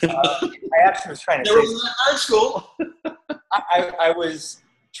 I actually was trying to say art school. I was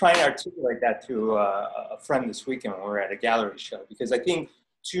trying to articulate that to a friend this weekend when we were at a gallery show, because I think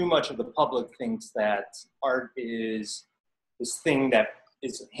too much of the public thinks that art is this thing that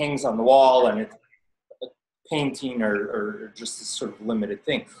hangs on the wall and it's a painting or just this sort of limited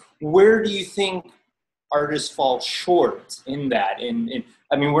thing. Where do you think artists fall short in that?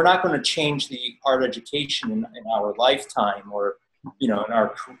 I mean, we're not going to change the art education in our lifetime, or in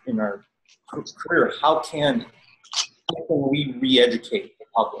our career. How can we re-educate the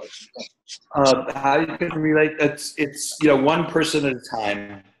public? How you can relate? It's one person at a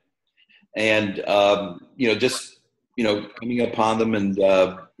time, and just coming upon them and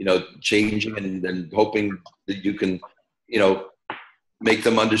changing and hoping that you can make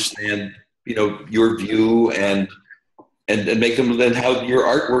them understand your view and make them then how your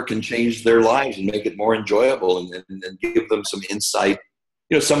artwork can change their lives and make it more enjoyable and give them some insight.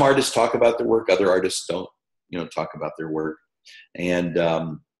 Some artists talk about their work, other artists don't talk about their work, and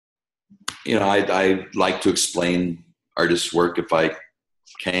I like to explain artists' work if I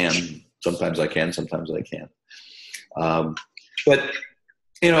can. Sometimes I can, sometimes I can't. But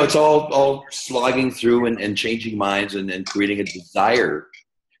it's all slogging through and changing minds and creating a desire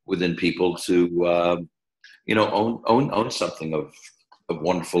within people to own something of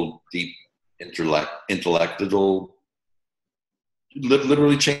wonderful, deep intellect that'll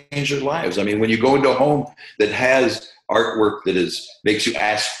literally change their lives. I mean, when you go into a home that has artwork that makes you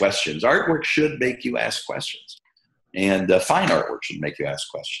ask questions, artwork should make you ask questions, and fine artwork should make you ask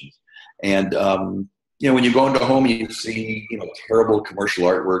questions. And when you go into a home, you see terrible commercial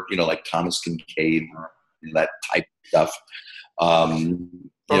artwork, like Thomas Kincaid, that type of stuff. Oh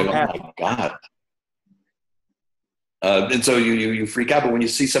my God. And so you freak out. But when you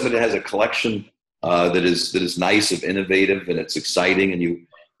see somebody that has a collection that is nice and innovative, and it's exciting, and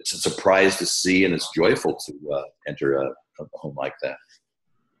it's a surprise to see, and it's joyful to enter a home like that.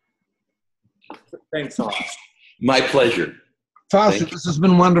 Thanks a lot. My pleasure. Foster, this has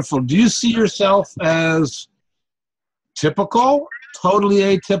been wonderful. Do you see yourself as typical,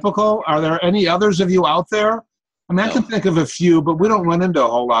 totally atypical? Are there any others of you out there? I mean, I can think of a few, but we don't run into a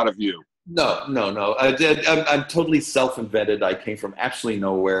whole lot of you. No. I'm totally self-invented. I came from absolutely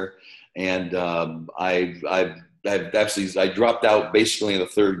nowhere, and I dropped out basically in the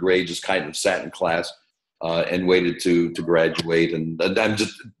third grade. Just kind of sat in class and waited to graduate, and I'm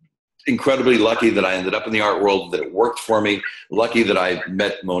just incredibly lucky that I ended up in the art world, that it worked for me. Lucky that I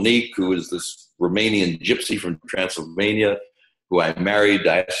met Monique, who is this Romanian gypsy from Transylvania, who I married.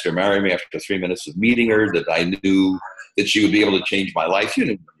 I asked her to marry me after 3 minutes of meeting her, that I knew that she would be able to change my life. You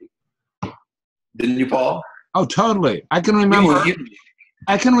knew Monique, didn't you, Paul? Oh, totally. I can remember.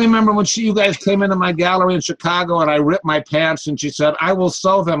 I can remember when you guys came into my gallery in Chicago, and I ripped my pants, and she said, "I will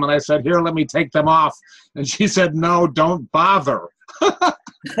sew them." And I said, "Here, let me take them off." And she said, "No, don't bother."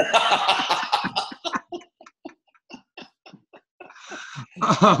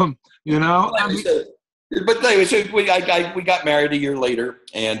 But anyway, so we got married a year later,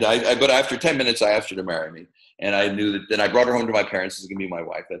 and but after 10 minutes, I asked her to marry me, and I knew that. Then I brought her home to my parents. This is gonna be my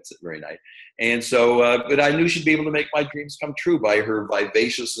wife. That's very nice. And so, but I knew she'd be able to make my dreams come true by her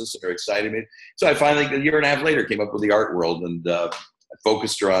vivaciousness and her excitement. So I finally, a year and a half later, came up with the art world, and I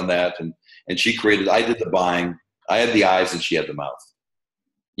focused her on that, and she created. I did the buying. I had the eyes, and she had the mouth.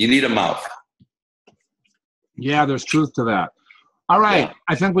 You need a mouth. Yeah, there's truth to that. All right. Yeah.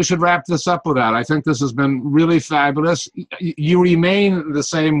 I think we should wrap this up with that. I think this has been really fabulous. You remain the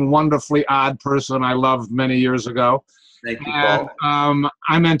same wonderfully odd person I loved many years ago. Thank you, Paul.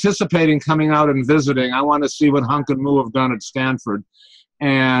 I'm anticipating coming out and visiting. I want to see what Hunk and Moo have done at Stanford,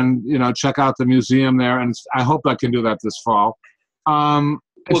 and check out the museum there. And I hope I can do that this fall.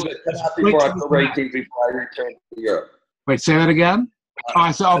 Before October 18th, before I return to Europe. Wait, say that again?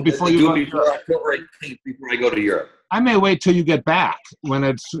 Before you go to Europe. October 18th, before I go to Europe. I may wait till you get back when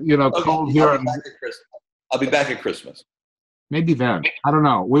it's cold here. I'll be back at Christmas. Maybe then. I don't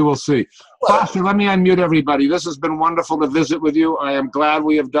know. We will see. Foster, let me unmute everybody. This has been wonderful to visit with you. I am glad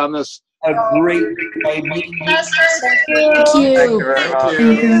we have done this. A great meeting you. Thank you. Thank you very much.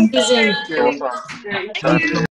 Thank you. Thank you.